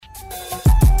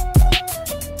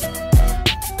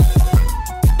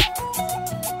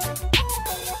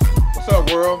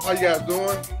world. How you guys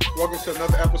doing? Welcome to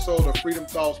another episode of Freedom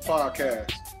Thoughts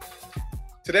Podcast.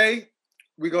 Today,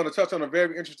 we're going to touch on a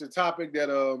very interesting topic that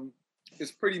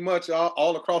is pretty much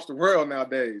all across the world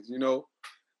nowadays. You know,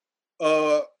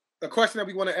 the question that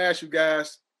we want to ask you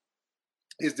guys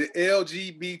is: the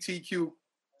LGBTQ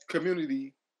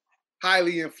community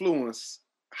highly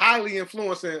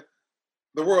influencing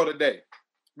the world today?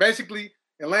 Basically,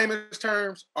 in layman's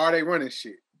terms, are they running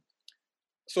shit?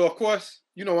 So, of course,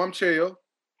 you know I'm Chael.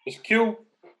 It's Q.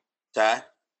 Ty.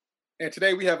 And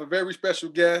today we have a very special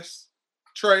guest,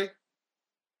 Trey.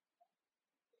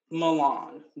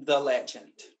 Milan, the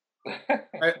legend.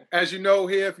 As you know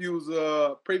here, if you was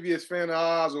a previous fan of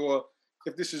ours or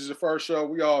if this is your first show,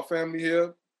 we all family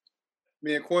here.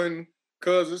 Me and Quentin,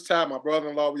 cousins. Ty, my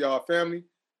brother-in-law, we all family.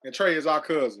 And Trey is our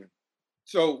cousin.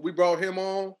 So we brought him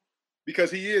on because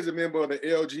he is a member of the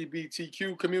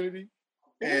LGBTQ community.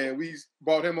 And we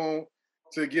brought him on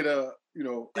to get a,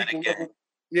 equal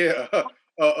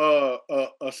level,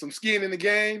 some skin in the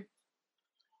game.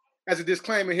 As a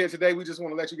disclaimer here today, we just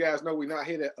want to let you guys know we're not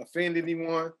here to offend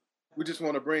anyone. We just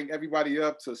want to bring everybody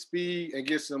up to speed and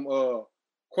get some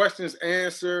questions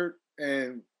answered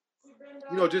and,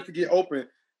 just to get open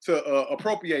to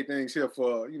appropriate things here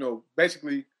for,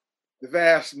 basically the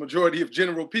vast majority of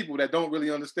general people that don't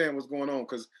really understand what's going on.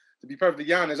 Because to be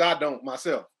perfectly honest, I don't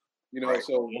myself. Right.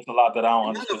 So there's a lot that I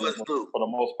don't understand. For the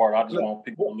most part, I just want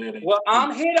people to live in. Well,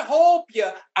 I'm here to help you.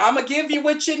 I'm gonna give you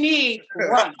what you need.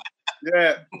 Run.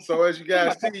 Yeah. So as you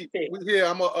guys see, we here.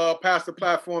 I'm gonna pass the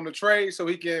platform to Trey so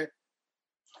he can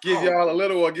give y'all a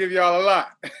little or give y'all a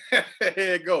lot.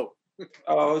 Here you go.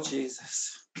 Oh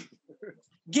Jesus!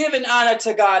 Giving honor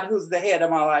to God, who's the head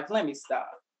of my life. Let me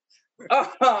stop.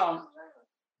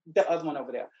 The other one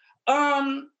over there.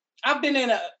 I've been in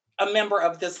a member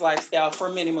of this lifestyle for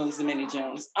many moons and many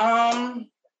Junes.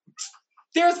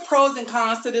 There's pros and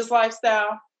cons to this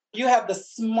lifestyle. You have the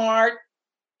smart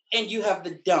and you have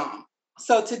the dumb.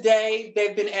 So today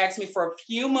they've been asking me for a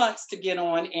few months to get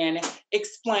on and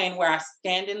explain where I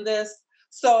stand in this.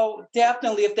 So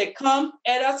definitely if they come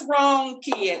at us wrong,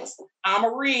 kids, I'ma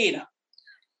read them.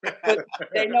 But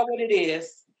they know what it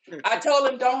is. I told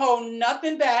them don't hold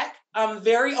nothing back. I'm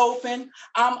very open.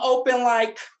 I'm open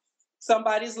like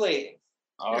somebody's leg.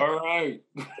 All right.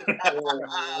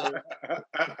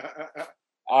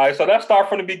 All right, so let's start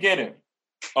from the beginning.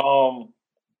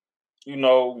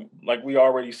 Like we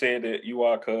already said that you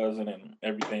are a cousin and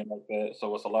everything like that.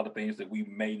 So it's a lot of things that we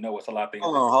may know. It's a lot of things.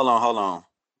 Hold on.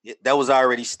 That was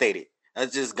already stated.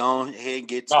 Let's just go ahead and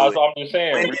get to it. That's all I'm just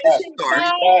saying.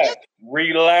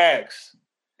 Relax.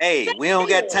 Hey, we don't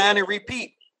got time to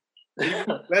repeat.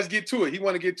 Let's get to it. He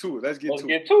want to get to it. Let's get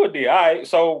to it, D. All right.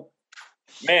 So,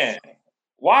 man,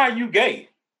 why are you gay?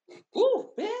 Ooh,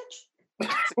 bitch.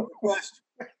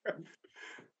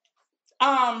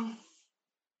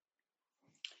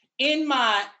 In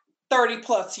my 30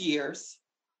 plus years,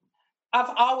 I've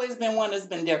always been one that's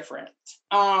been different.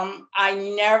 I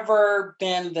never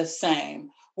been the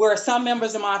same. Where some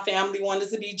members of my family wanted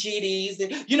to be GDs.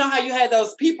 And you know how you had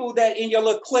those people that in your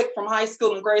little clique from high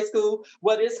school and grade school,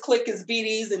 well, this clique is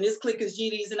BDs and this clique is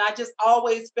GDs. And I just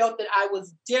always felt that I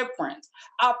was different.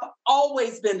 I've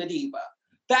always been the diva.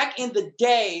 Back in the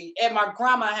day at my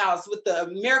grandma's house with the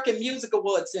American Music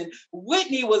Awards and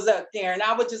Whitney was up there and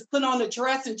I would just put on the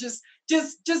dress and just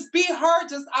be her.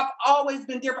 I've always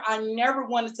been different. I never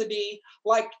wanted to be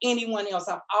like anyone else.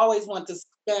 I've always wanted to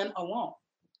stand alone.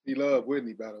 He loved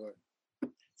Whitney, by the way.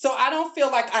 So I don't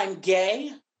feel like I'm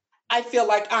gay. I feel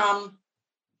like I'm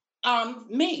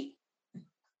me.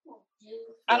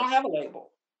 I don't have a label.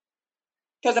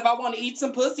 Because if I want to eat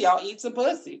some pussy, I'll eat some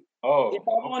pussy. Oh, if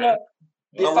I want to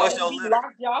be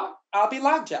lockjaw, I'll be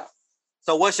lockjaw.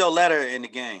 So what's your letter in the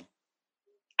game?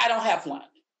 I don't have one.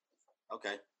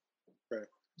 Okay.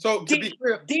 So to be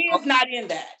clear, D is not in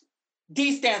that.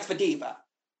 D stands for diva.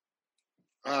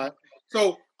 All right.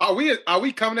 So are we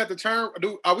coming at the term?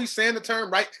 Are we saying the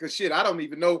term right? Because shit, I don't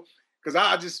even know. Because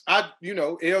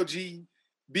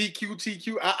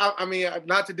LGBTQ. I mean,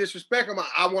 not to disrespect them.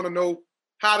 I want to know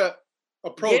how to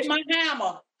approach. Get my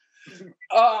hammer.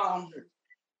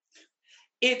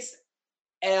 It's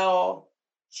LGBTQ.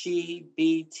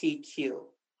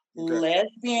 Okay.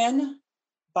 Lesbian,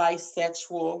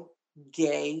 bisexual,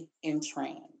 gay, and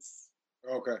trans.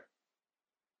 Okay.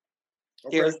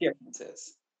 There's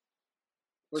differences.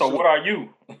 So what are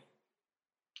you?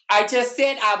 I just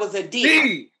said I was a D.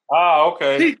 D. Ah,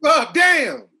 okay. D club,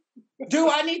 damn. Do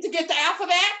I need to get the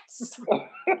alphabets?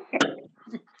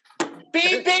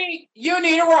 BB, you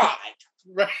need a ride.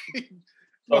 Right.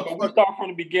 So we start from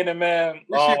the beginning, man.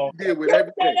 Deal with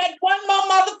everything. That one more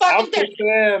motherfucking I'm just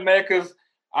saying, man, because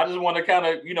I just want to kind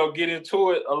of, get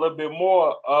into it a little bit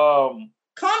more.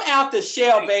 Come out the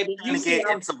shell, baby. You get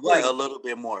into what a little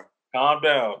bit more. Calm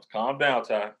down,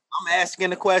 Ty. I'm asking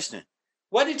the question.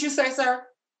 What did you say, sir?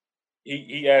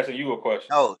 He asking you a question.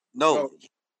 No.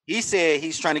 He said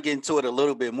he's trying to get into it a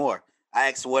little bit more. I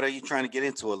asked, what are you trying to get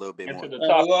into a little bit more? The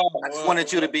topic. I just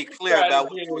wanted you to be clear about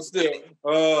what you were saying.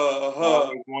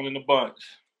 One in the bunch.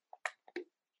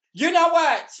 You know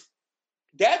what?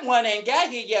 That one ain't got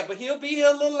here yet, but he'll be here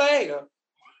a little later.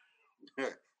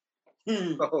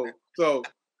 So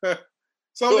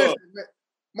listen,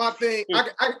 my thing,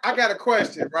 I got a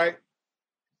question, right?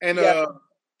 And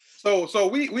so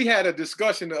we had a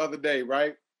discussion the other day,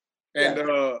 right? And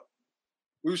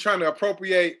we was trying to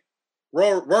appropriate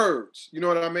words, you know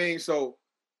what I mean? So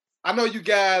I know you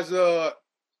guys,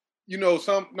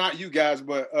 some, not you guys,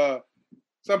 but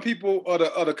some people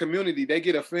of the community, they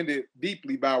get offended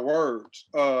deeply by words.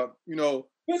 Yeah.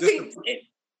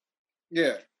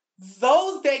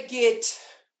 Those that get,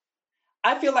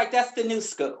 I feel like that's the new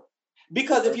school.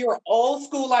 Because if you're old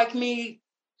school like me,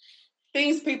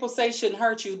 things people say shouldn't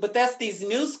hurt you, but that's these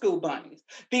new school bunnies.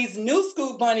 These new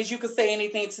school bunnies, you can say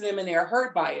anything to them and they're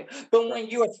hurt by it. But when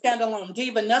you're a standalone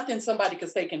diva, nothing somebody can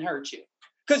say can hurt you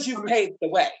because you paved the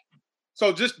way.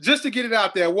 So just to get it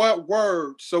out there, what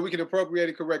words, so we can appropriate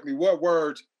it correctly, what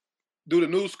words do the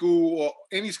new school or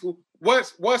any school,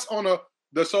 what's on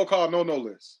the so-called no-no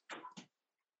list?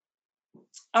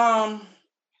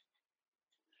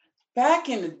 Back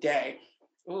in the day,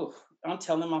 I'm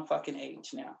telling my fucking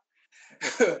age now.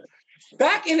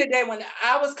 Back in the day when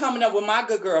I was coming up with my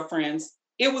good girlfriends,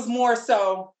 it was more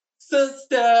so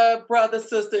sister, brother,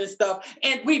 sister, and stuff.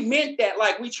 And we meant that,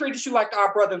 like we treated you like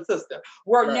our brother and sister.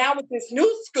 Where now with this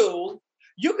new school,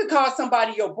 you could call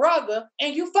somebody your brother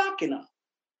and you fucking them.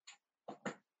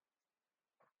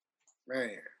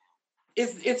 Man.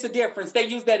 It's a difference. They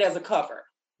use that as a cover.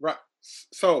 Right.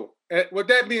 So with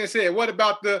that being said, what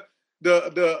about the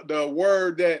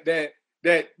word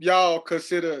that y'all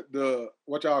consider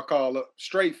what y'all call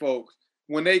straight folks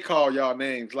when they call y'all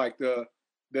names, like the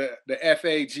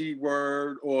FAG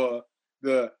word or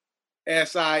the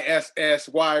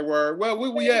SISSY word? Well, where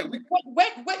we at? Wait,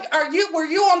 were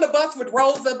you on the bus with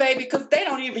Rosa, baby? Because they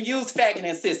don't even use faggot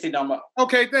and sissy no more.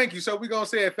 Okay, thank you. So we're gonna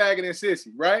say faggot and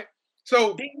sissy, right?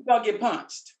 So then you're gonna get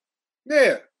punched.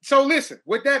 Yeah. So listen,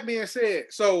 with that being said,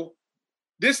 so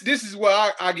this is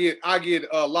where I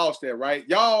get lost at, right?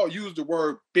 Y'all use the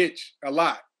word bitch a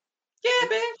lot. Yeah,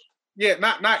 bitch. Yeah,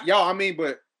 not y'all, I mean,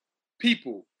 but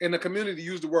people in the community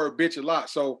use the word bitch a lot.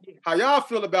 So how y'all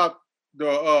feel about the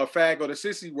fag or the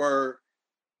sissy word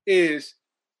is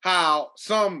how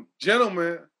some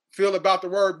gentlemen feel about the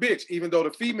word bitch, even though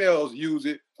the females use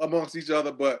it amongst each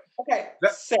other. But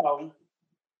so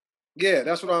yeah,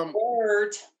 that's what I'm.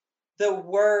 The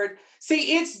word.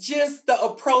 See, it's just the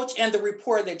approach and the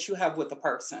rapport that you have with the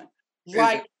person.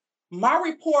 Like my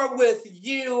rapport with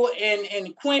you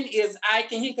and Quinn is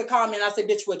he could call me and I say,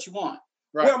 bitch, what you want?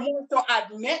 Right. Where more so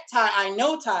I've met Ty, I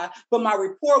know Ty, but my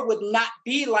rapport would not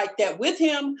be like that with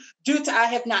him due to I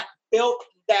have not built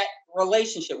that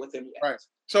relationship with him yet. Right.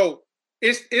 So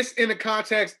it's in the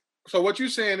context. So what you're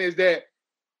saying is that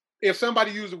if somebody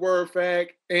used the word fag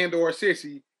and or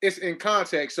sissy, it's in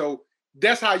context. So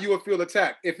that's how you would feel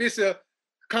attacked. If it's a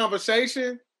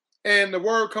conversation and the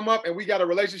word come up and we got a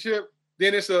relationship,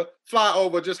 then it's a fly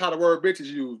over just how the word bitch is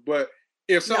used. But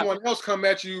if someone else come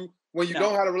at you when you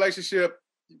don't have a relationship,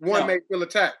 one may feel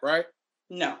attacked, right?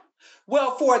 No.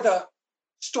 Well, for the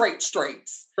straights,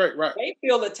 right, they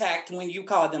feel attacked when you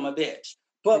call them a bitch.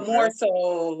 But more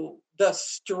so the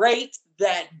straights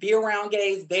that be around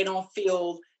gays, they don't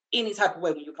feel any type of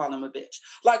way when you call them a bitch.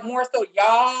 Like more so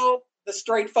y'all, the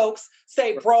straight folks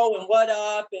say bro and what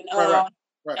up and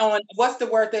on what's the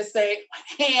word they say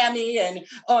hammy and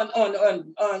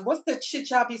on what's the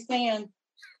shit y'all be saying,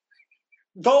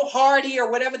 go hardy or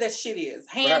whatever that shit is,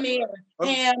 hammy or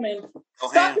ham and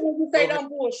something when you say no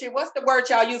bullshit. What's the word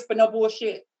y'all use for no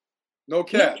bullshit? No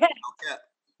cap.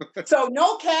 So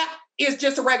no cap is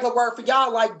just a regular word for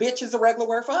y'all, like bitch is a regular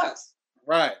word for us.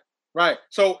 Right.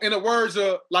 So in the words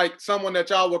of like someone that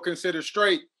y'all would consider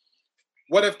straight,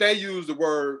 what if they use the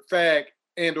word fag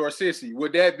and or sissy?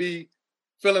 Would that be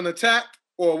feeling attacked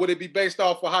or would it be based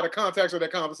off of how the context of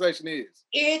that conversation is?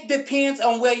 It depends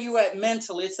on where you at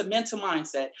mentally. It's a mental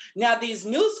mindset. Now, these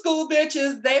new school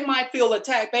bitches, they might feel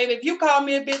attacked. Baby, if you call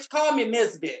me a bitch, call me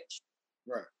Miss Bitch.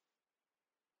 Right.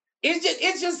 It's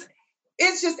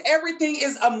just everything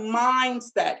is a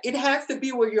mindset. It has to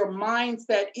be where your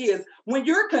mindset is. When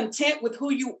you're content with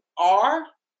who you are,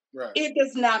 Right. It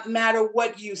does not matter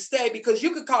what you say, because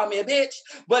you could call me a bitch,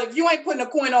 but if you ain't putting a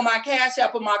coin on my Cash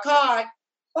App or my card,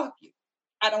 fuck you.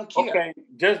 I don't care. Okay,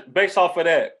 just based off of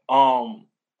that,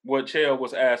 what Chell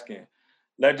was asking,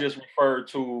 let's just refer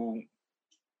to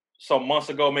some months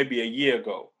ago, maybe a year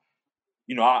ago.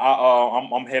 You know,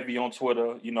 I'm heavy on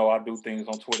Twitter. You know, I do things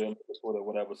on Twitter,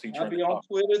 whatever. See, I'll be on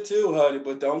Twitter too, honey,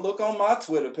 but don't look on my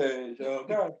Twitter page.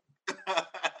 Okay.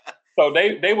 So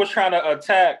they was trying to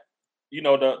attack, you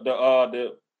know,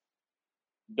 the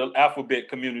alphabet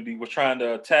community was trying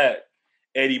to attack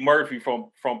Eddie Murphy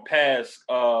from past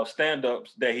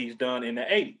stand-ups that he's done in the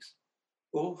 80s.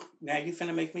 Oh, now you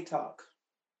finna make me talk.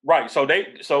 Right. So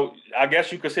I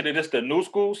guess you consider this the new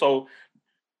school. So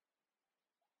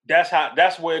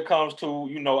that's where it comes to,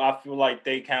 you know, I feel like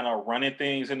they kind of running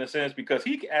things in a sense, because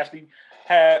he actually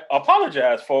had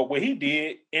apologized for what he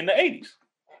did in the 80s.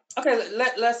 Okay,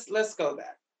 let's go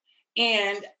back.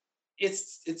 And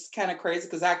it's kind of crazy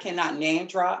because I cannot name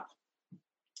drop.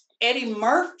 Eddie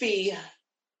Murphy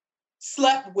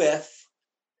slept with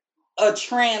a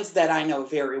trans that I know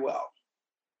very well.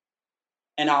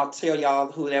 And I'll tell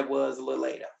y'all who that was a little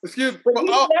later. Excuse me. Hold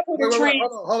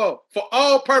on. For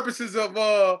all purposes of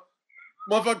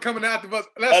motherfucker coming after us,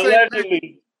 let's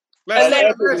allegedly.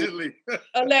 Allegedly.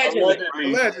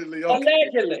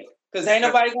 Because ain't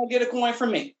nobody gonna get a coin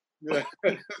from me. Yeah.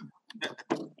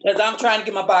 Because I'm trying to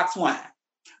get my box wine.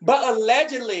 But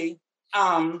allegedly,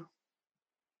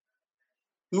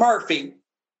 Murphy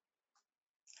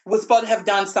was supposed to have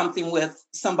done something with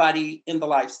somebody in the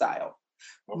lifestyle.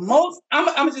 Okay. I'm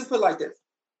gonna just put it like this.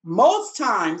 Most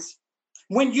times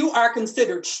when you are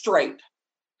considered straight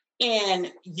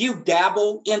and you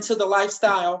dabble into the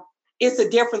lifestyle, it's a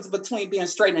difference between being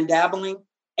straight and dabbling.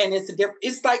 And it's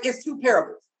two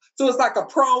parables. So it's like a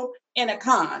pro and a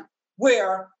con,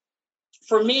 where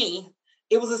for me,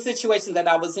 it was a situation that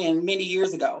I was in many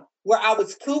years ago where I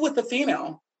was cool with the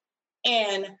female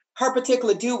and her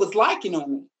particular dude was liking on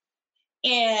me.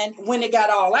 And when it got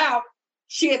all out,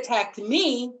 she attacked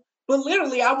me, but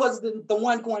literally I was the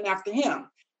one going after him.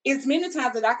 It's many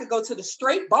times that I could go to the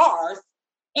straight bars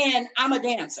and I'm a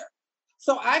dancer.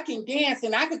 So I can dance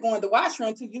and I could go in the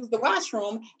washroom to use the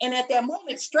washroom. And at that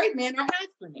moment, straight men are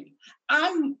after me.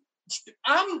 I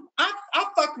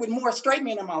fucked with more straight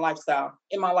men in my lifetime,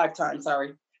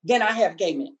 than I have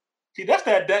gay men. See, that's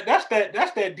that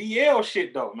DL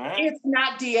shit though, man. It's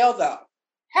not DL though.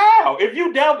 How? If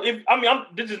you dabble,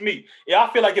 this is me. Yeah,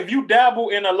 I feel like if you dabble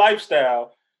in a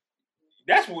lifestyle,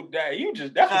 that's what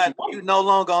you want. You no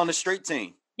longer on the straight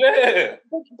team. Yeah.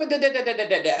 But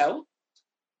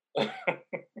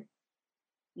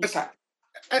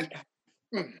okay.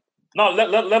 No,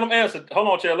 let them answer. Hold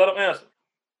on, Chair. Let them answer.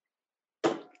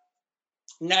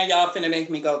 Now y'all finna make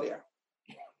me go there.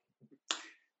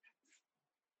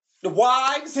 The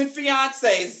wives and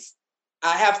fiancés,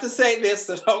 I have to say this,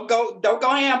 so don't go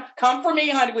ham. Come for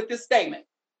me, honey, with this statement.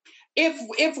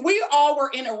 If we all were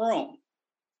in a room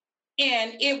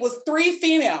and it was 3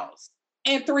 females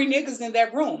and 3 niggas in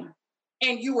that room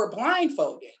and you were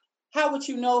blindfolded, how would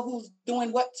you know who's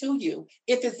doing what to you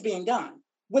if it's being done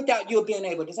without you being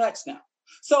able to touch them?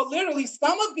 So literally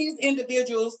some of these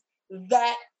individuals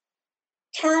that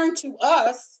turn to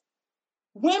us,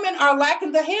 women are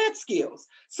lacking the head skills.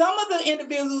 Some of the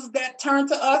individuals that turn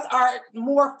to us are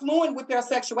more fluent with their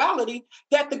sexuality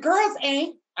that the girls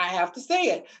ain't. I have to say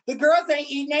it. The girls ain't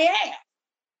eating their ass.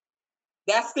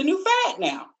 That's the new fad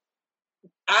now.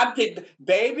 I'm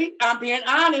being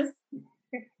honest.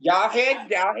 Y'all had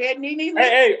Nene.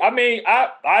 Hey, I mean,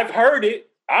 I've heard it.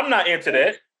 I'm not into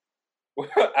that.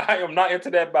 I am not into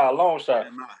that by a long shot.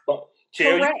 But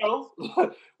Chill, you know,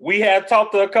 we had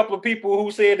talked to a couple of people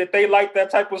who said that they like that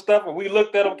type of stuff, and we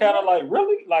looked at them kind of like,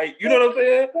 really? Like, you know what I'm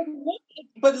saying?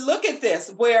 But look at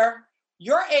this, where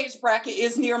your age bracket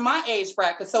is near my age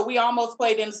bracket, so we almost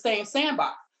played in the same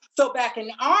sandbox. So back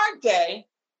in our day,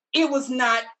 it was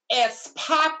not as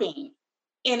popping.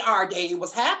 In our day, it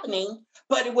was happening,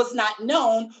 but it was not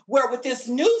known. Where with this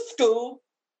new school,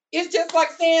 it's just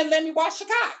like saying, let me wash your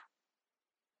car.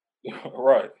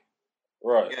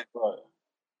 Right.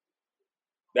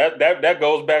 That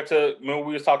goes back to when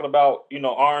we was talking about, you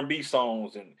know, R&B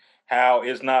songs and how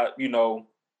it's not, you know,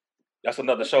 that's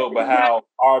another show, but how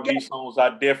R&B songs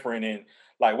are different. And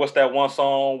like, what's that one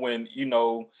song when, you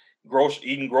know,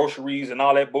 eating groceries and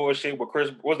all that bullshit with Chris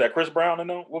Brown and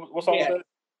them? What song was that?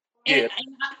 And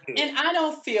I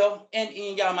don't feel, and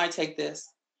y'all might take this,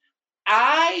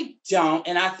 I don't,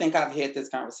 and I think I've had this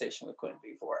conversation with Quentin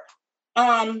before.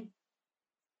 I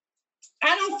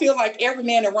don't feel like every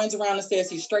man that runs around and says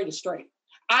he's straight is straight.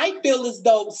 I feel as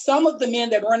though some of the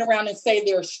men that run around and say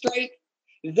they're straight,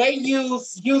 they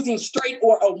using straight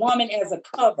or a woman as a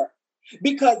cover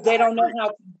because they don't know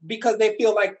how, because they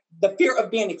feel like the fear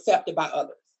of being accepted by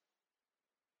others.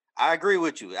 I agree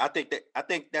with you. I think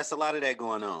that's a lot of that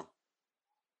going on.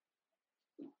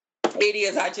 It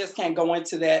is. I just can't go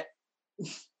into that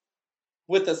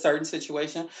with a certain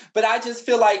situation, but I just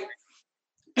feel like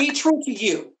be true to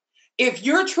you. If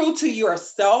you're true to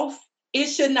yourself, it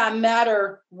should not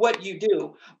matter what you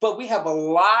do. But we have a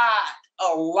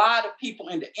lot of people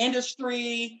in the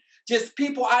industry, just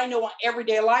people I know in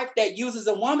everyday life that uses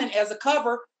a woman as a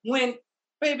cover when,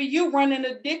 baby, you running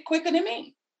a dick quicker than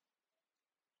me.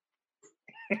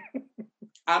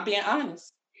 I'm being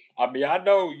honest. I mean, I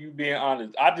know you being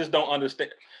honest. I just don't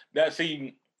understand that.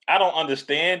 See, I don't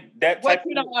understand that type. What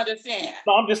you don't understand?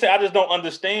 No, I'm just saying I just don't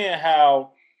understand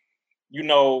how, I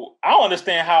don't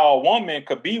understand how a woman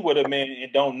could be with a man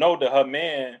and don't know that her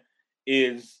man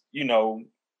is,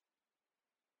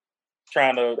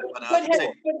 trying to. But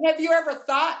have you ever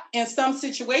thought in some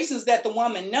situations that the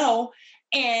woman know,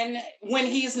 and when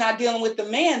he's not dealing with the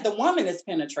man, the woman is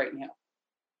penetrating him?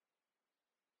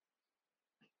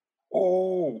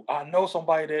 Oh, I know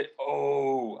somebody that.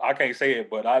 Oh, I can't say it,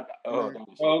 but I.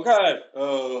 Okay.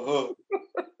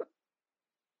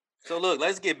 So look,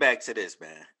 let's get back to this,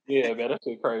 man. Yeah, man, that's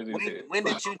crazy. When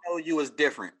did you know you was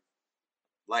different?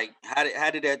 Like, how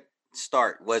did that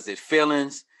start? Was it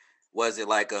feelings? Was it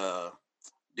like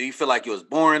do you feel like you was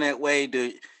born that way?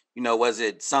 Was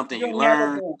it something you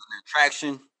learned? An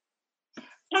attraction?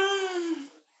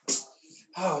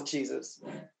 Oh Jesus.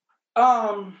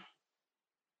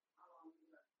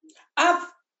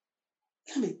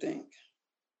 Let me think.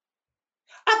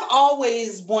 I've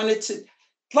always wanted to,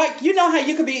 like, how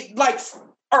you could be like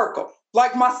Urkel,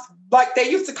 like they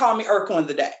used to call me Urkel in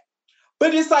the day.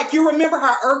 But it's like, you remember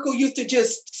how Urkel used to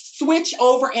just switch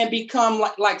over and become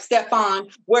like Stefan,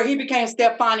 where he became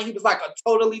Stefan and he was like a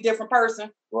totally different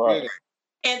person. Right.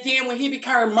 And then when he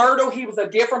became Myrtle, he was a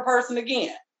different person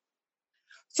again.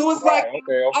 So it's like,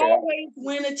 I always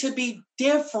wanted to be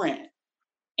different.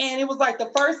 And it was like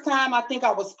the first time I think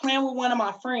I was playing with one of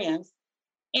my friends,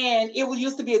 and it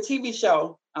used to be a TV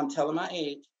show. I'm telling my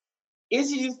age. It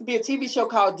used to be a TV show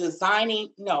called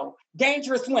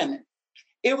Dangerous Women.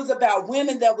 It was about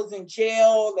women that was in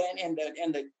jail and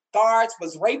the guards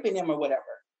was raping them or whatever.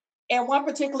 And one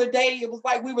particular day, it was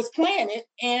like we was playing it,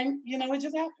 and it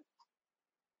just happened.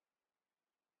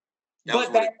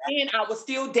 But back then, I was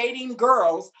still dating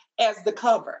girls as the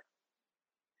cover.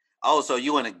 Oh, so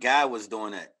you and a guy was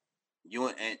doing that.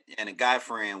 You and a guy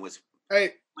friend was playing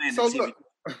the TV. Look,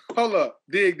 hold up.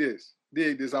 Dig this.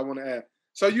 I want to add.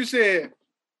 So you said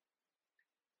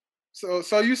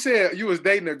you was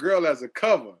dating a girl as a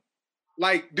cover.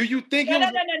 Like, do you think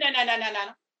No.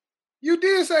 You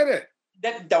did say that.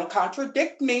 That don't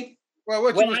contradict me. Well,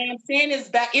 what I am saying is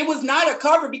back, it was not a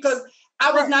cover because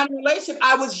I was not in a relationship.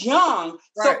 I was young.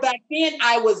 Right. So back then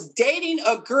I was dating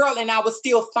a girl and I was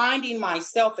still finding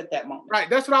myself at that moment. Right.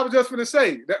 That's what I was just going to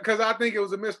say. Because I think it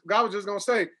was a I was just going to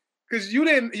say, because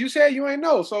you said you ain't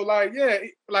know. So like, yeah,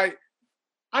 like,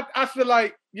 I feel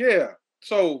like, yeah.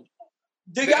 So.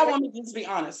 Do y'all want me to just be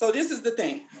honest? So this is the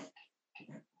thing.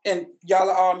 And y'all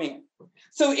are all men.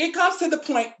 So it comes to the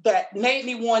point that made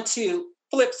me want to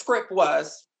flip script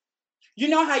was, you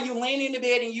know how you laying in the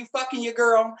bed and you fucking your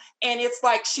girl and it's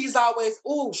like she's always,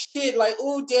 ooh, shit, like,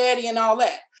 ooh, daddy and all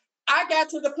that. I got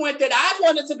to the point that I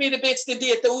wanted to be the bitch that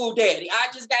did the ooh, daddy. I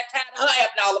just got tired of her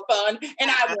having all the fun and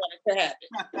I wanted to have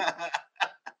it.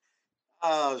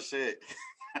 Oh, shit.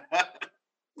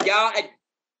 Y'all,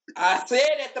 I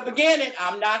said at the beginning,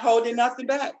 I'm not holding nothing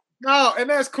back. No, and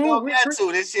that's cool.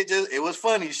 This shit it was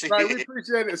funny shit. Right, we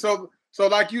appreciate it. So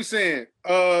like you saying,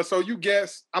 so you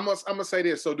guess, I'm gonna say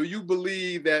this. So do you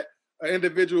believe that an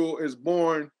individual is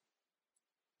born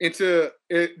into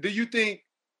do you think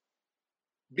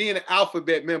being an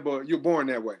alphabet member, you're born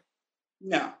that way?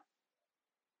 No.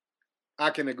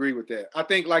 I can agree with that. I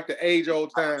think like the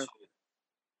age-old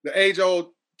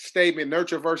statement,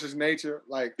 nurture versus nature.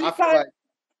 Like, because I feel like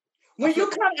when you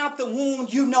come out the womb,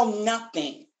 you know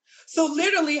nothing. So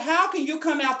literally, how can you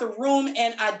come out the room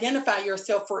and identify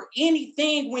yourself for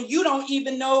anything when you don't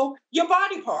even know your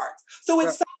body parts? So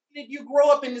it's something that you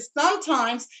grow up in.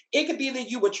 Sometimes it could be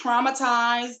that you were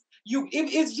traumatized.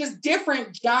 It's just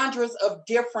different genres of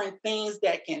different things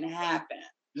that can happen.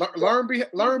 Learn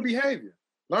behavior.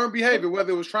 Learn behavior,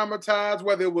 whether it was traumatized,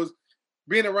 whether it was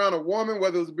being around a woman,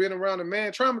 whether it was being around a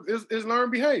man. Trauma is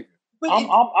learned behavior.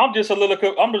 I'm just a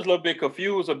little bit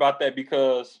confused about that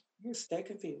because you stay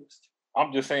confused.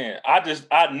 I'm just saying,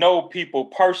 I know people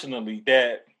personally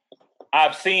that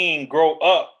I've seen grow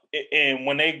up,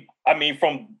 and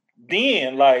from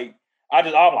then like I'm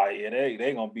like, yeah,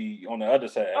 they gonna be on the other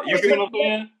side. You feel what I'm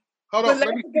saying? Hold on,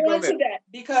 let me speak on that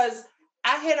because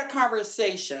I had a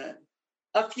conversation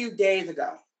a few days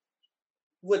ago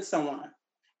with someone,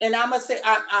 and I must say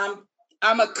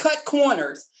I'm a cut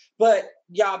corners, but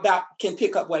y'all about can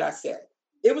pick up what I said.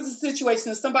 It was a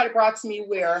situation somebody brought to me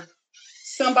where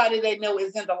somebody they know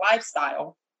is in the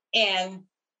lifestyle, and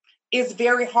it's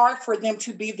very hard for them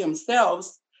to be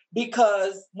themselves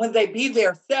because when they be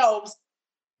themselves,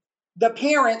 the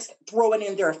parents throw it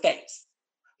in their face.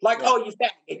 Like, oh, you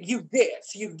faggot, you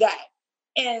this, you that.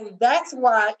 And that's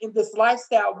why in this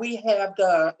lifestyle, we have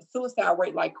the suicide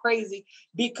rate like crazy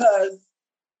because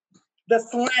the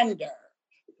slander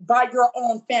by your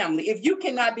own family. If you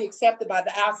cannot be accepted by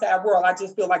the outside world, I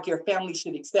just feel like your family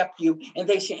should accept you and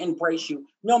they should embrace you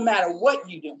no matter what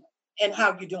you're doing and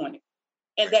how you're doing it.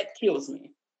 And that kills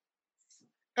me.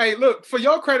 Hey, look, for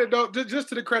your credit though, just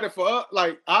to the credit for us,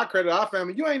 like our credit, our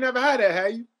family, you ain't never had that,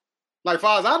 have you? Like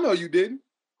far as I know, you didn't.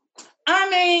 I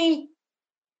mean,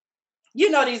 you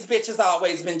know, these bitches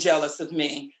always been jealous of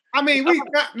me. I mean, we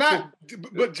not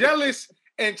but jealous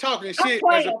and talking shit.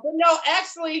 But no,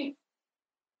 actually,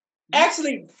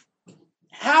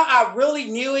 how I really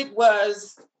knew it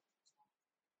was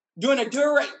during a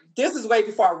this is way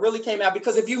before I really came out,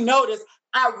 because if you notice,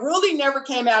 I really never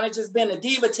came out and just been a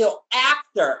diva till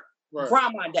after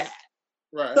Grandma died.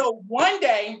 Right. So one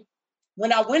day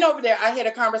when I went over there, I had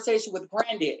a conversation with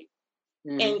Granddaddy.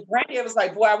 And Granddaddy was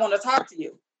like, boy, I want to talk to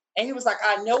you. And he was like,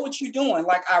 I know what you're doing.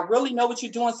 Like, I really know what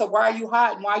you're doing. So why are you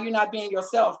hiding? Why are you not being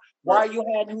yourself? Why are you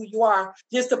hiding who you are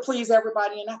just to please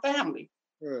everybody in the family?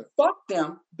 Fuck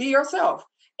them. Be yourself.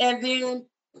 And then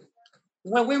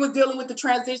when we were dealing with the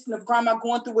transition of Grandma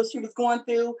going through what she was going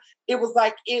through, it was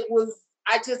like,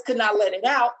 I just could not let it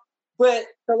out. But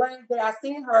the lady that I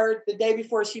seen her the day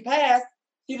before she passed,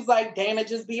 she was like, damn it,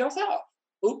 just be yourself.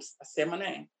 Oops, I said my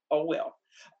name. Oh, well.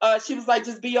 She was like,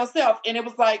 just be yourself. And it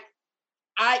was like,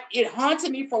 it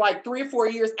haunted me for like 3 or 4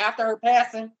 years after her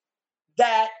passing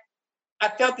that I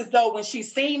felt as though when she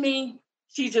seen me,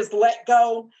 she just let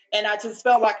go. And I just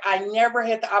felt like I never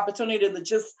had the opportunity to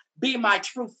just be my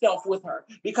true self with her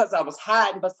because I was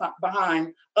hiding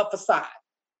behind a facade.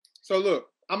 So look,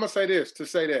 I'm going to say this to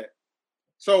say that.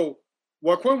 So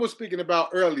what Quinn was speaking about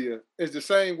earlier is the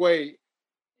same way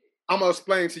I'm going to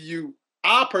explain to you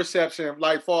our perception,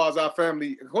 like far as our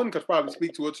family. Quinn could probably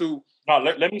speak to it too. No,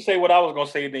 let me say what I was going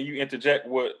to say, then you interject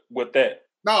with that.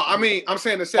 No, I mean, I'm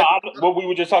saying what we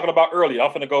were just talking about earlier. I'm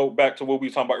going to go back to what we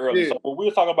were talking about earlier. Yeah. So what we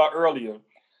were talking about earlier,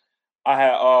 I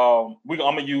had, I'm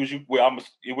going to use you. Well,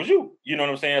 it was you. You know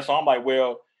what I'm saying? So I'm like,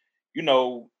 well, you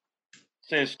know,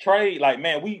 since Trey, like,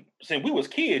 man, since we was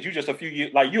kids, you just a few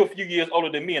years, like you're a few years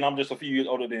older than me, and I'm just a few years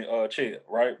older than Chad,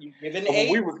 right? You giving so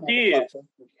when we were kids,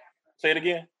 say it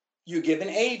again. You giving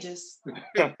ages.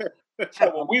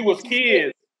 So when we was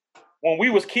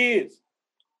kids,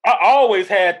 I always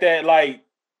had that, like,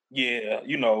 yeah,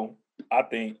 you know, I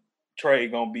think Trey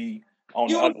gonna be on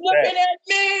the other side. You looking at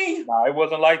me? Nah, it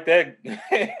wasn't like that.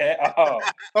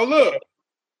 Oh, look.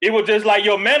 It was just like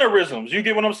your mannerisms. You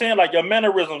get what I'm saying? Like your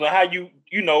mannerisms and how you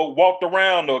know, walked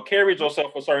around or carried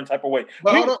yourself a certain type of way.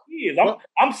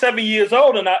 I'm 7 years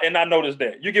old and I noticed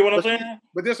that. You get what I'm saying?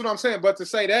 But that's what I'm saying. But to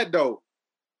say that though,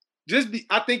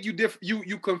 I think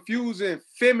you confusing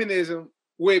feminism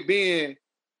with being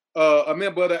a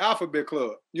member of the Alphabet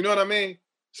Club. You know what I mean?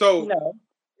 So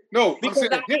no, because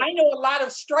I know a lot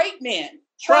of straight men.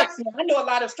 Trust me, I know a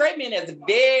lot of straight men that's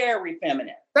very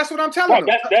feminine. That's what I'm telling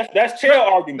them. That's chair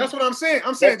argument. That's what I'm saying.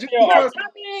 I'm saying just because. I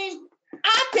mean,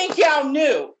 I think y'all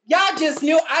knew. Y'all just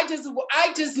knew. I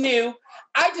just knew.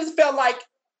 I just felt like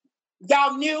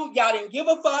y'all knew. Y'all didn't give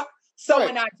a fuck. So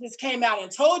when I just came out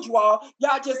and told you all,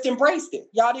 y'all just embraced it.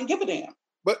 Y'all didn't give a damn.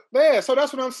 But yeah, so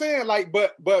that's what I'm saying. Like,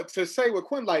 but to say with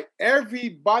Quinn, like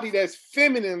everybody that's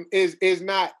feminine is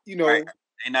not, you know. Right.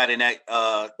 They're not in that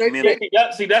community.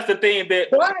 See, that's the thing that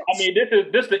I mean.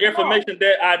 This is the information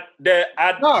that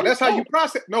I. No, that's how you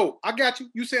process. No, I got you.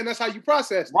 You saying that's how you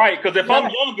process it. Right? Because if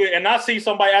I'm younger and I see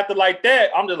somebody acting like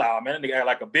that, I'm just like, oh man, that nigga act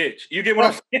like a bitch. You get what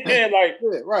I'm saying? Like,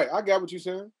 yeah, right. I got what you're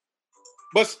saying.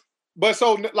 But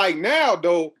so like now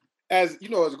though, as you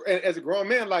know, as a grown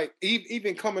man, like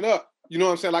even coming up, you know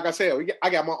what I'm saying? Like I said,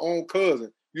 I got my own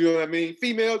cousin. You know what I mean?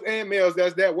 Females and males,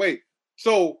 that's that way.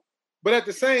 So. But at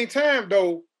the same time,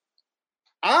 though,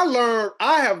 I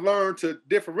have learned to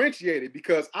differentiate it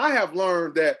because I have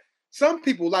learned that some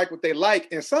people like what they like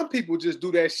and some people just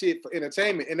do that shit for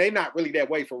entertainment and they not really that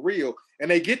way for real.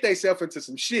 And they get themselves into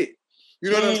some shit.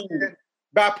 You know what I'm saying?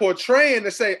 By portraying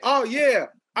to say, oh, yeah,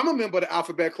 I'm a member of the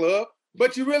Alphabet Club,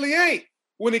 but you really ain't.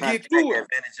 when it Trying get to to take it.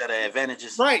 advantage of the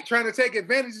advantages. Right, trying to take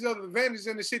advantages of the advantages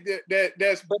and the shit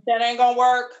that's. But that ain't gonna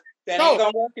work. That ain't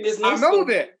gonna work in this new I know school.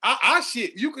 that. I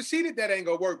shit. You can see that ain't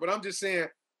gonna work. But I'm just saying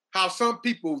how some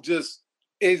people just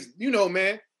is,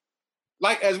 man.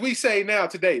 Like as we say now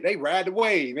today, they ride the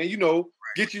wave and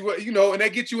get you, and they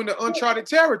get you into uncharted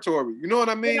territory. You know what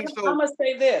I mean? So I'm gonna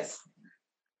say this,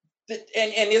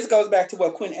 and this goes back to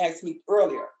what Quinn asked me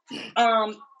earlier.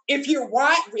 If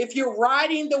you're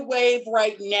riding the wave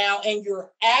right now and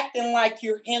you're acting like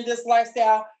you're in this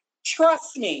lifestyle,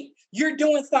 trust me, you're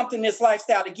doing something in this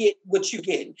lifestyle to get what you're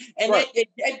getting. And right.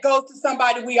 it goes to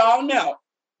somebody we all know.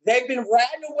 They've been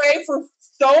riding away for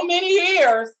so many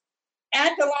years,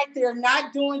 acting like they're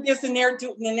not doing this and they're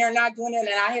not doing it.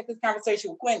 And I had this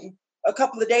conversation with Quentin a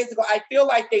couple of days ago. I feel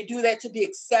like they do that to be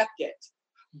accepted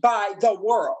by the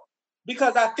world.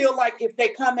 Because I feel like if they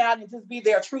come out and just be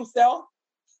their true self,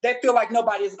 they feel like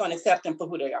nobody is going to accept them for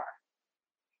who they are.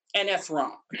 And that's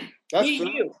wrong. That's be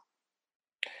you.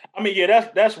 I mean, yeah,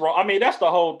 that's wrong. I mean, that's the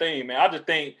whole thing, man. I just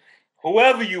think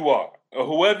whoever you are or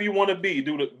whoever you want to be,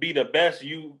 be the best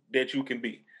you that you can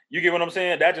be. You get what I'm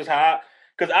saying? That's just how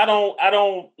because I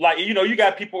don't like, you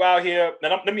got people out here.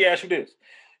 And let me ask you this.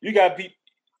 You got people,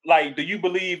 like, do you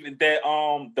believe that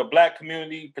the black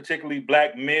community, particularly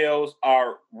black males,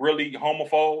 are really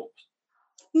homophobes?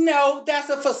 No, that's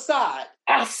a facade.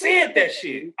 I said that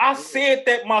shit. I said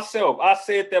that myself. I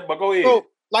said that, but go ahead. So,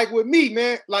 like with me,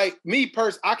 man, like me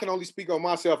personally, I can only speak on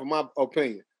myself and my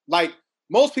opinion. Like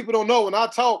most people don't know when I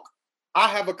talk, I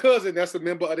have a cousin that's a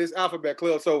member of this alphabet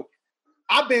club. So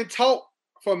I've been taught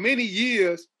for many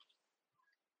years.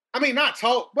 I mean, not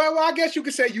taught. Well, I guess you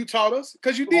could say you taught us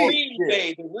because you did. Read,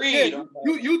 baby, read. Yeah,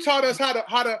 you taught us how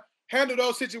to handle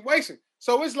those situations.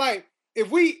 So it's like if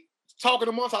we talking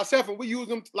amongst ourselves and we use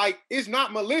them like it's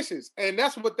not malicious, and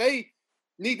that's what they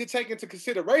need to take into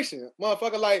consideration,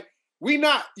 motherfucker. Like you're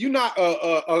not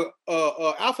a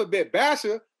alphabet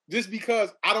basher just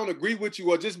because I don't agree with you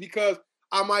or just because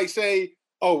I might say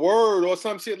a word or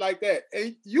some shit like that,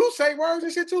 and you say words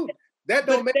and shit too. That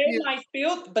don't make me.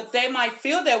 They might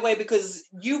feel that way because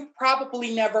you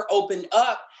probably never opened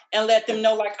up and let them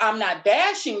know, like, I'm not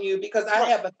bashing you because I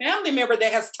have a family member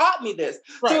that has taught me this.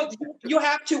 Right. So you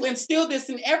have to instill this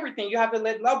in everything. You have to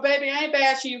let, no, baby, I ain't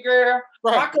bashing you, girl.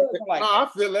 Right. My cousin like I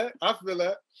feel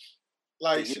that.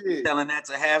 Like, so shit. Telling that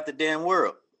to half the damn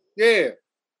world. Yeah.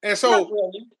 And so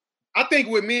really. I think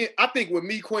with me,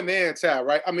 Quentin and Ty,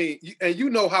 right? I mean, and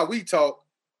you know how we talk.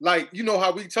 Like, you know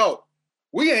how we talk.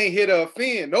 We ain't here to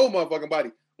offend no motherfucking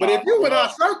body. But if you in our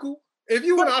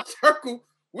circle,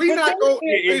 we not going.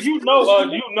 If you know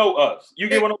us, you know us. You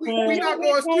get what I'm saying? We not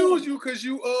going to excuse you because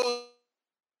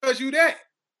you that.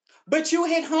 But you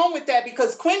hit home with that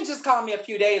because Quinn just called me a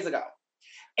few days ago,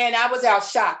 and I was out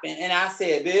shopping, and I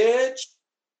said, "Bitch,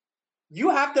 you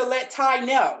have to let Ty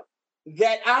know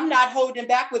that I'm not holding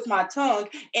back with my tongue,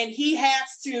 and he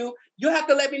has to. You have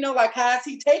to let me know, like, how is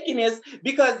he taking this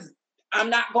because." I'm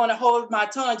not going to hold my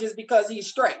tongue just because he's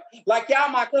straight. Like y'all,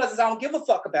 my cousins, I don't give a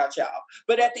fuck about y'all.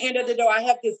 But at the end of the day, I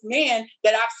have this man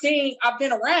that I've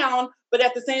been around, but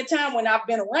at the same time, when I've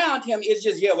been around him, it's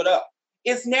just, yeah, what up?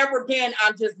 It's never been,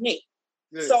 I'm just me.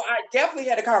 Yeah. So I definitely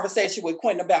had a conversation with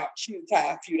Quentin about you,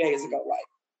 Ty, a few days ago. Like,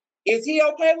 is he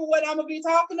okay with what I'm going to be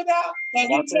talking about? Can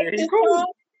he take this cool.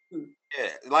 Yeah,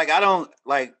 like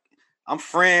I'm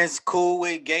friends, cool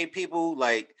with gay people.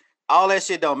 Like, all that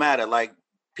shit don't matter. Like,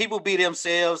 people be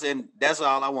themselves, and that's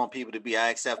all I want people to be. I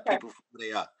accept people for who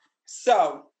they are.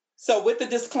 So with the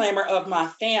disclaimer of my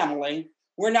family,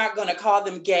 we're not going to call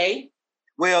them gay.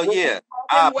 Well, yeah.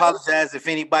 I apologize if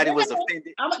anybody was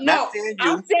offended. I'm saying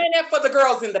that for the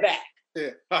girls in the back.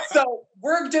 Yeah. So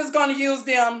we're just going to use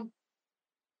them,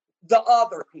 the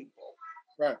other people.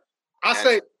 Right. I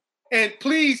say, and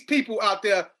please, people out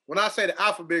there, when I say the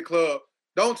Alphabet Club,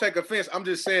 don't take offense. I'm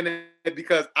just saying that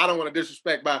because I don't want to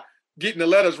disrespect by getting the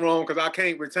letters wrong because I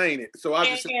can't retain it. So I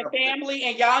just and family,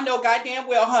 and y'all know goddamn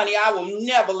well, honey, I will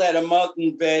never let a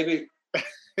mutton, baby.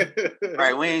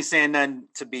 Right, we ain't saying nothing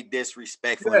to be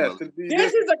disrespectful. Yeah,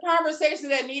 this is a conversation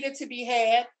that needed to be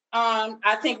had.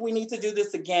 I think we need to do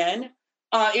this again.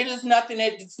 It is nothing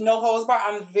it's no holds barred.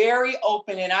 I'm very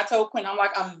open, and I told Quinn,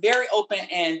 I'm very open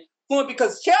and fluent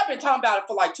because Chell been talking about it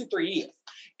for like 2-3 years.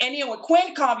 And then when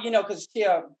Quinn called me, because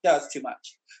Chell does too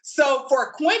much. So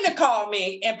for Quinn to call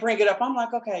me and bring it up, I'm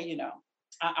like, okay,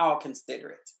 I'll consider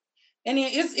it. And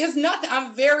it's nothing.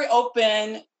 I'm very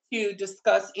open to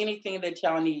discuss anything that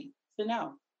y'all need to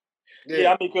know.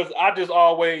 Yeah, I mean, because I just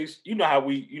always, how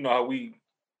we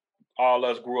all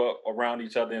us grew up around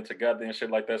each other and together and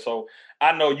shit like that. So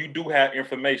I know you do have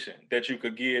information that you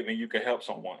could give and you could help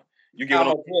someone. You get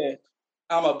what I'm saying?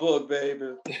 I'm a book,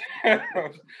 baby. And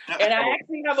I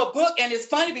actually have a book, and it's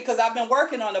funny because I've been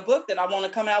working on a book that I want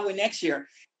to come out with next year.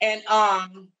 And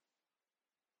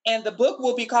the book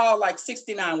will be called like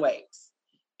 69 Ways.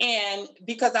 And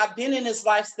because I've been in this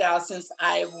lifestyle since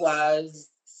I was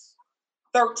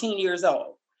 13 years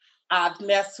old. I've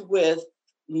messed with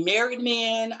married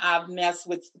men. I've messed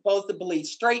with supposedly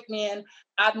straight men.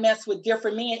 I've messed with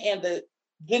different men. And the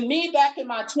me back in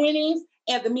my 20s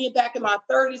and the me back in my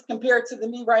 30s compared to the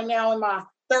me right now in my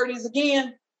 30s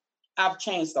again, I've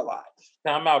changed a lot.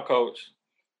 Time out, Coach.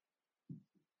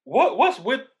 What's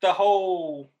with the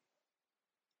whole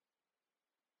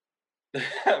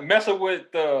messing with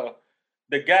the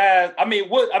guys? I mean,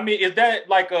 is that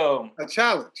like a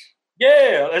challenge?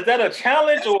 Yeah, is that a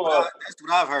challenge or that's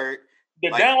what I've heard. The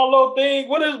download thing?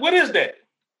 What is that?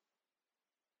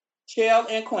 Chell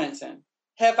and Quentin,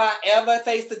 have I ever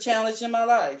faced a challenge in my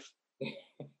life?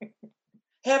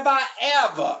 Have I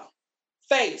ever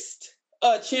faced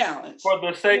a challenge? For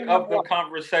the sake of the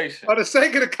conversation. For the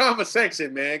sake of the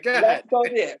conversation, man. Go ahead. Let's go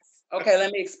this. Okay,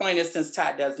 let me explain this since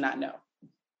Ty does not know.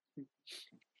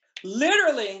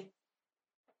 Literally,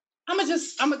 I'm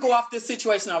gonna go off this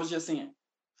situation I was just in.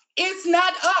 It's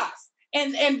not us.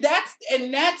 And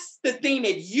that's the thing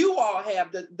that you all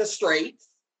have, the straights,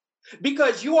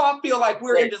 because you all feel like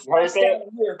we're in this we're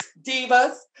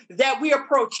divas, that we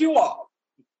approach you all.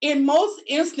 In most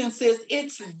instances,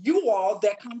 it's you all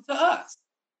that come to us.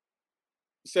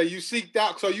 So you seeked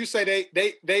out. So you say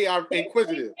they are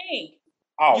inquisitive.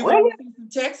 Oh, you really? want to see some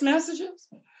text messages?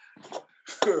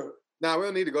 Nah, we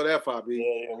don't need to go that far, B.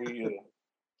 Yeah.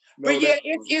 But yeah,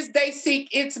 they seek.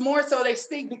 It's more so they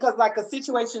seek because, like a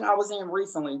situation I was in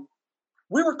recently,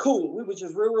 we were cool. We were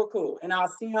just real cool, and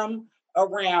I'll see him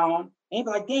around, and he'd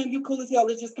be like, "Damn, you cool as hell.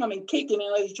 Let's just come and kick it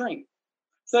and let's drink."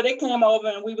 So they came over,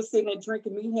 and we were sitting there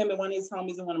drinking. Me, him, and one of his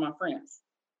homies, and one of my friends.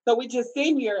 So we just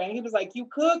sitting here, and he was like, "You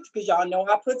cooked?" Because y'all know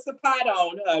I put the pot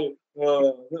on.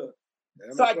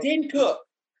 So I didn't cook.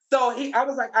 So I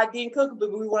was like, I didn't cook,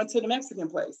 but we went to the Mexican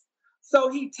place. So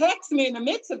he texted me in the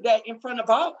midst of that in front of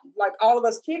all of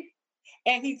us kids.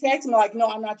 And he texted me like, "No,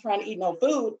 I'm not trying to eat no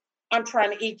food. I'm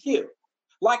trying to eat you."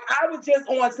 Like I was just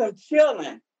on some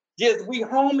chilling. Just we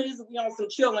homies, we on some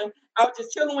chilling. I was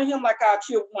just chilling with him like I'll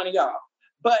chill with one of y'all.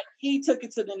 But he took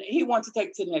it he wanted to take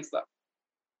it to the next level.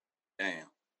 Damn.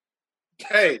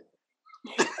 Hey.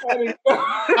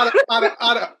 out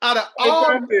of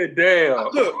all, damn.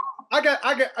 Look, I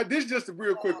got this is just a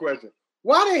real quick question.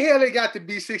 Why the hell they got to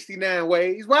be 69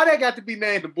 ways? Why they got to be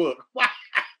named the book?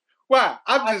 Why?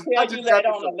 I'll tell you that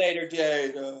on a later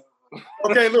day.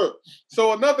 Okay, look.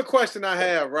 So another question I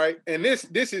have, right? And this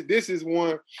is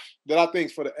one that I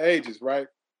think is for the ages, right?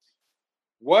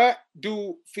 What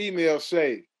do females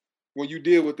say when you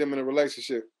deal with them in a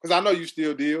relationship? Because I know you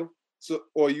still deal. So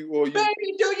or you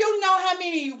Baby, do you know how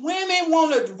many women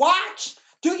want to watch?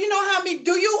 Do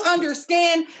you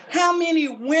understand how many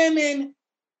women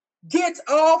get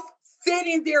off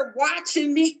sitting there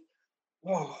watching me?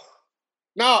 Oh.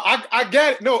 No, I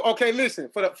get it. No, okay, listen.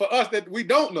 For us that we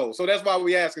don't know, so that's why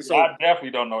we asking. So I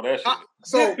definitely don't know that shit.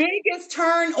 The biggest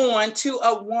turn on to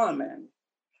a woman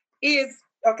is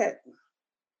okay.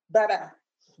 Bye-bye.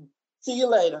 See you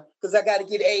later, because I got to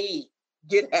get AE.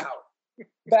 Get out.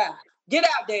 Bye. Get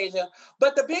out, Deja.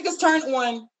 But the biggest turn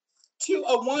on to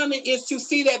a woman is to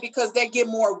see that because they get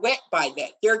more wet by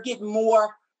that. They're getting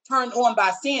more turned on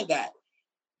by seeing that.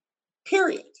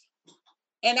 Period.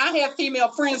 And I have female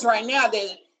friends right now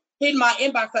that hit my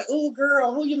inbox like, "Oh,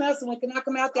 girl, who you messing with? Can I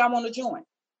come out there? I want to join."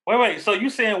 Wait. So you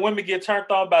saying women get turned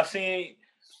on by seeing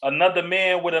another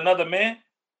man with another man?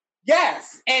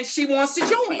 Yes, and she wants to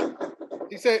join.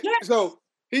 He said, yes. So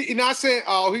he not saying,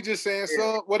 oh, he just saying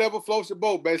some whatever floats your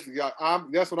boat, basically.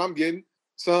 That's what I'm getting.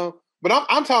 Some, but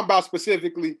I'm talking about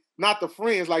specifically not the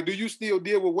friends. Like, do you still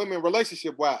deal with women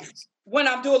relationship wise? When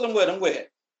I'm dealing with them with.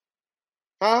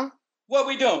 Huh? What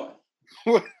we doing?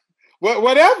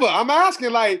 Whatever. I'm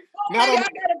asking, like, I got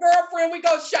a girlfriend. We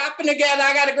go shopping together.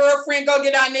 I got a girlfriend. Go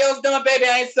get our nails done, baby.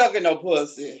 I ain't sucking no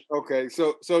pussy. Okay,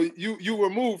 so you were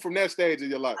moved from that stage of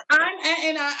your life. And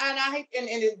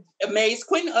it amazed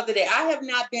Quentin the other day. I have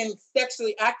not been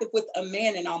sexually active with a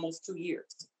man in almost 2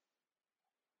 years.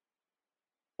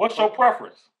 What's your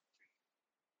preference?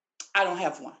 I don't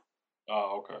have one.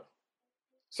 Oh, okay.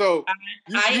 So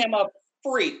I am a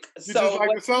freak. You so just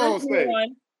like the song say.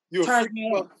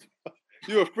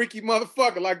 You're a freaky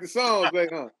motherfucker, like the song say,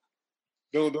 huh?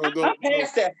 I'm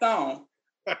past that song.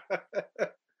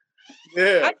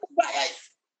 Yeah.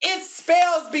 It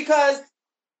spells because,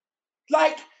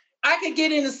 like, I could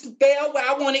get in a spell where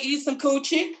I want to eat some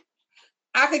coochie.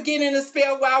 I could get in a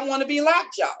spell where I want to be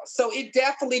lockjaw. So it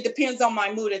definitely depends on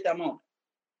my mood at that moment.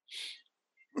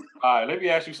 All right, let me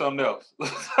ask you something else.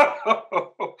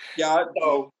 Yeah.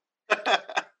 So,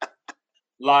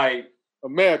 like,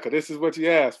 America, this is what you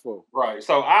asked for. right.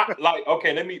 So I like,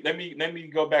 okay, let me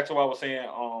go back to what I was saying.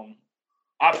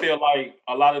 I feel like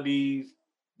a lot of the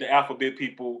alphabet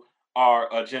people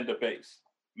are agenda based,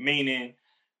 meaning,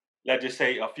 let's just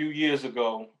say a few years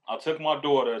ago, I took my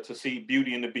daughter to see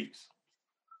Beauty and the Beast.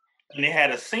 And they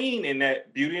had a scene in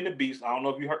that Beauty and the Beast. I don't know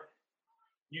if you heard.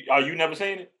 You never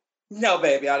seen it? No,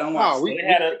 baby, I don't watch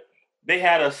it. They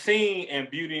had a scene in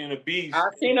Beauty and the Beast.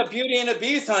 I've seen a Beauty and the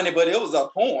Beast, honey, but it was a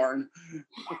porn.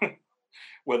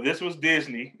 Well, this was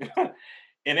Disney.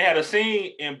 And they had a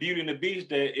scene in Beauty and the Beast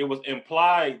that it was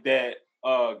implied that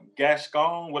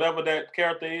Gaston, whatever that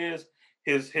character is,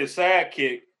 his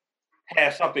sidekick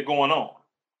had something going on.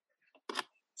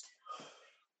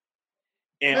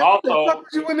 And man, also, what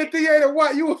you in the theater?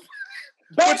 What you?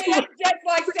 Baby, that's just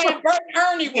like saying Bert and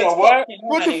Ernie was what? fucking,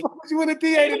 What honey. the fuck was you in the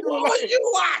theater doing? What was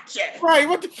you watching? Right,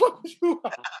 what the fuck was you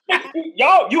watching?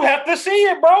 Y'all, you have to see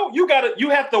it, bro. You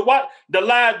have to watch the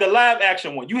live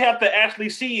action one. You have to actually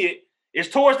see it. It's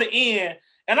towards the end.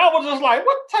 And I was just like,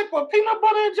 what type of peanut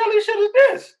butter and jelly shit is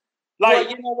this? Like, well,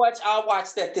 you know what? I'll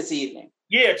watch that this evening.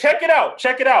 Yeah, check it out.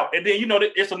 Check it out. And then,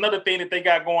 it's another thing that they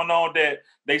got going on that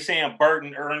they saying Bert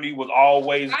and Ernie was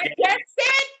always. I just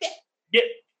said that. Yeah.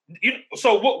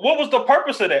 So what was the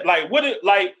purpose of that? Like,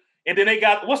 and then they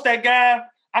got, what's that guy?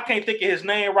 I can't think of his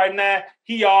name right now.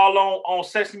 He all on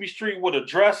Sesame Street with a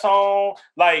dress on.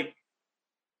 Like,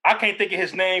 I can't think of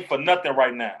his name for nothing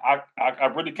right now. I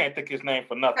really can't think of his name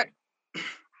for nothing.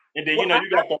 And then, you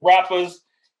got the rappers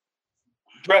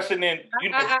dressing in,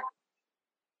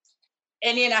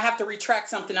 and then I have to retract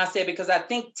something I said because I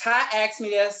think Ty asked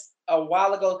me this a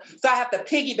while ago. So I have to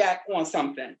piggyback on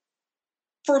something.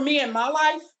 For me in my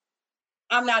life,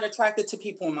 I'm not attracted to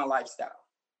people in my lifestyle.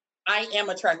 I am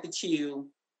attracted to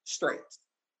straights.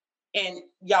 And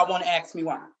y'all want to ask me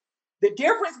why. The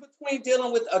difference between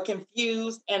dealing with a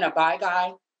confused and a bi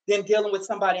guy than dealing with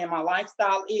somebody in my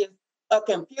lifestyle is a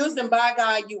confused and bi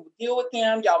guy, you will deal with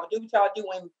them, y'all will do what y'all do,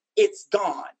 and it's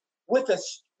gone. With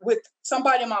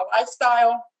somebody in my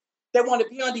lifestyle, they want to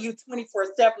be under you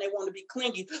 24/7, they want to be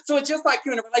clingy. So it's just like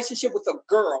you're in a relationship with a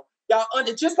girl. Y'all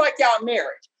just like y'all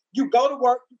marriage. You go to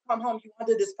work, you come home, you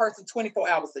under this person 24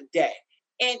 hours a day.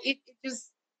 And it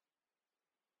just,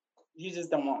 you just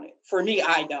don't want it. For me,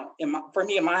 I don't. For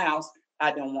me, in my house,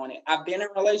 I don't want it. I've been in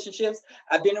relationships.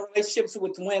 I've been in relationships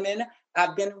with women.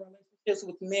 I've been in relationships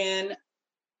with men.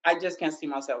 I just can't see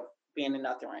myself being in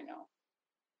nothing right now.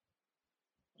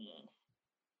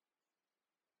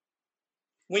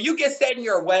 When you get set in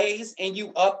your ways and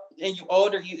you up and you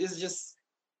older, it's just,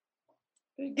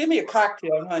 give me a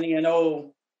cocktail, honey, an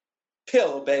old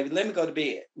pillow, baby. Let me go to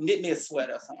bed. Knit me a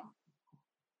sweater or something.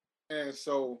 And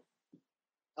so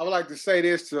I would like to say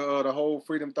this to the whole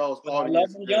Freedom Thoughts audience. I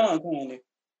love them young, honey.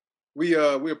 We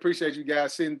appreciate you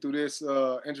guys sitting through this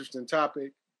interesting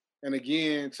topic. And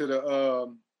again, to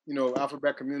the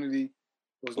alphabet community,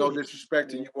 there's no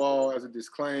disrespect to you all as a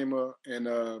disclaimer. And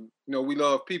we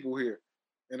love people here.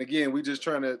 And again, we just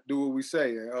trying to do what we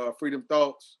say, Freedom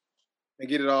Thoughts, and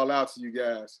get it all out to you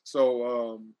guys.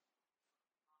 So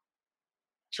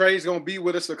Trey's going to be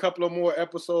with us a couple of more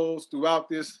episodes throughout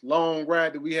this long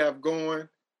ride that we have going.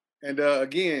 And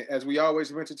again, as we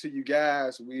always mention to you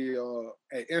guys, we are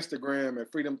at Instagram at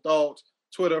Freedom Thoughts,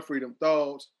 Twitter, Freedom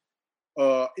Thoughts.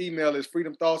 Email is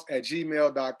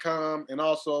freedomthoughts@gmail.com. And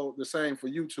also the same for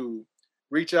YouTube.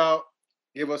 Reach out,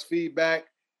 give us feedback,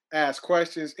 ask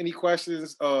questions. Any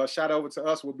questions, shout over to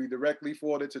us will be directly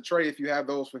forwarded to Trey if you have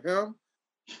those for him.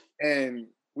 And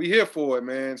we here for it,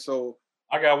 man. So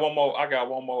I got one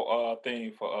more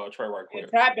thing for Trey right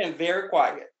quick. I've been very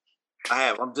quiet. I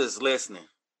have. I'm just listening.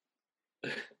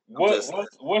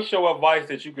 What's your advice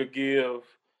that you could give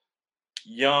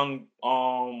young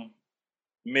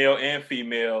male and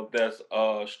female that's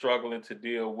struggling to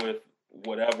deal with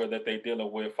whatever that they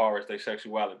dealing with as far as their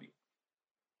sexuality?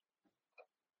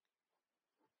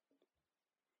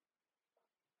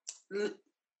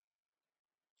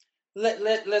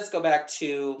 Let's go back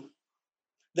to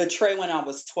the Trey when I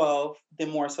was 12, then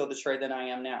more so the Trey that I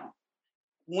am now.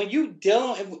 When you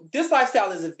this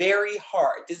lifestyle is very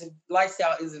hard. This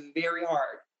lifestyle is very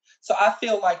hard. So I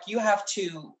feel like you have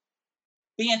to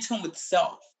be in tune with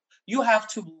self. You have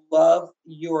to love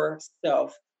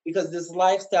yourself because this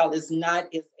lifestyle is not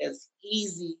as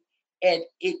easy as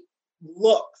it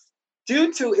looks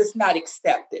due to it's not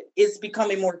accepted. It's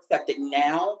becoming more accepted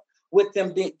now with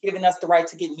them giving us the right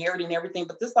to get married and everything,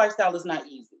 but this lifestyle is not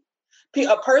easy.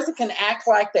 A person can act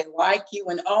like they like you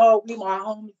and, oh, we my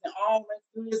homies and all let's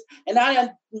do this. And I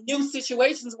knew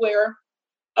situations where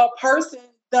a person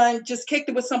done just kicked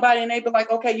it with somebody and they be like,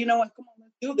 okay, you know what, come on,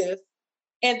 let's do this.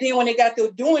 And then when they got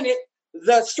through doing it,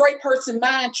 the straight person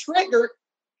mind triggered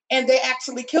and they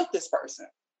actually killed this person.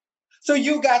 So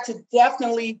you got to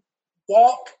definitely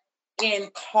walk in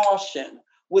caution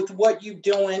with what you're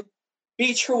doing.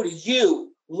 Be true to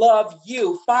you. Love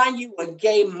you. Find you a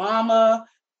gay mama.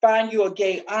 Find you a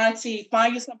gay auntie.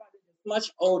 Find you somebody that's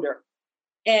much older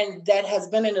and that has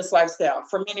been in this lifestyle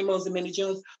for many moons and many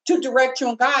Junes to direct you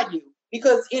and guide you.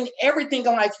 Because in everything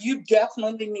in life, you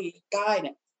definitely need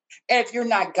guidance. And if you're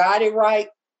not guided right,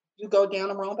 you go down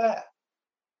the wrong path.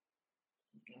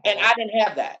 And I didn't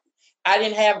have that. I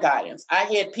didn't have guidance. I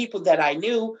had people that I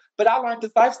knew, but I learned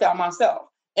this lifestyle myself.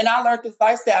 And I learned this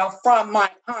lifestyle from my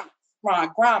aunts, from my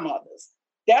grandmothers.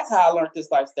 That's how I learned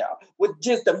this lifestyle. With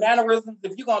just the mannerisms,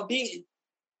 if you're going to be,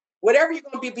 whatever you're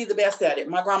going to be the best at it.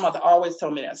 My grandmother always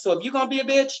told me that. So if you're going to be a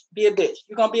bitch, be a bitch.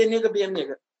 You're going to be a nigga, be a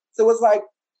nigga. So it's like,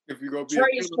 if you're going to be a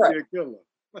killer, be a killer.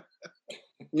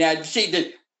 Now, she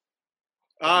did.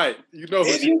 All right. You know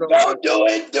if you don't do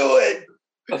it, do it.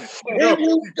 If you don't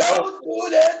do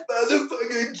that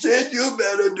motherfucking shit, you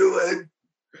better do it.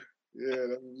 Yeah,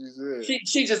 that's what she said.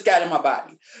 She just got in my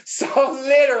body. So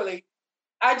literally,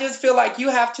 I just feel like you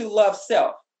have to love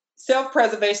self.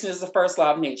 Self-preservation is the first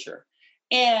law of nature.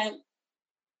 And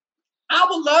I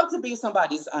would love to be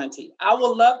somebody's auntie. I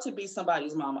would love to be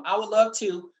somebody's mama. I would love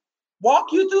to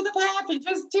walk you through the path and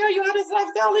just tell you how this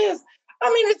lifestyle is. I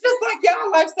mean, it's just like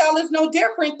y'all lifestyle is no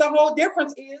different. The whole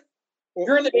difference is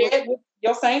you're in the bed with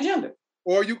your same gender.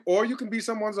 Or you can be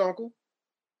someone's uncle.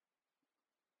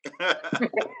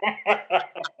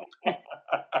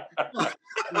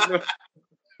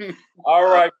 All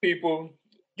right, people.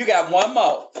 You got one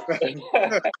more.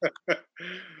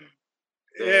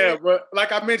 Yeah, but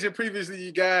like I mentioned previously,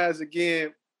 you guys,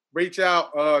 again, reach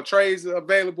out. Trades are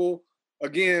available,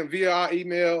 again, via our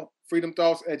email,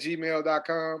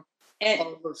 freedomthoughts@gmail.com. And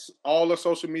all the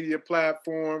social media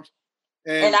platforms.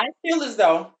 And I feel as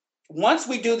though once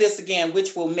we do this again,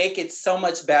 which will make it so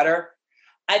much better,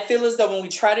 I feel as though when we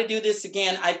try to do this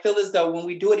again, I feel as though when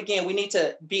we do it again, we need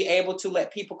to be able to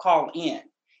let people call in.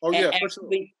 Oh, and yeah,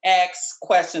 actually ask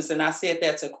questions. And I said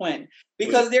that to Quinn,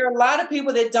 because there are a lot of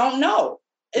people that don't know.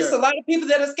 It's a lot of people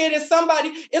that are scared that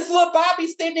it's little Bobby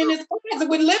sitting in his closet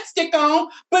with lipstick on,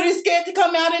 but he's scared to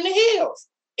come out in the heels.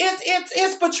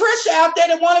 It's Patricia out there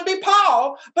that want to be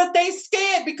Paul, but they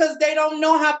scared because they don't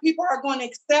know how people are going to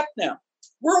accept them.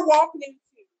 We're walking into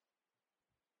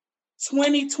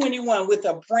 2021 with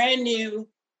a brand new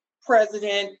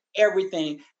president,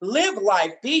 everything. Live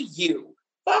life, be you.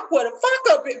 Fuck them.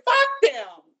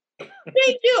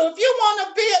 Be you.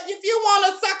 If you want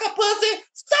to suck a pussy,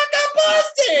 suck a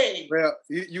pussy. Well,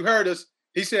 you heard us.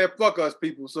 He said, fuck us,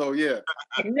 people. So, yeah.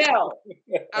 No,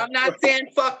 I'm not saying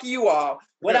fuck you all.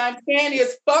 What I'm saying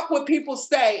is fuck what people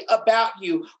say about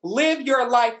you. Live your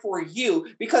life for you,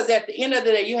 because at the end of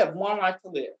the day, you have one life to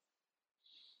live.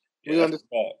 We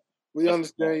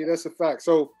understand you. That's a fact.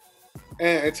 So,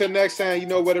 and until next time, you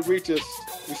know where to reach us.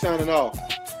 We signing off.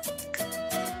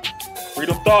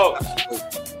 Freedom Thoughts.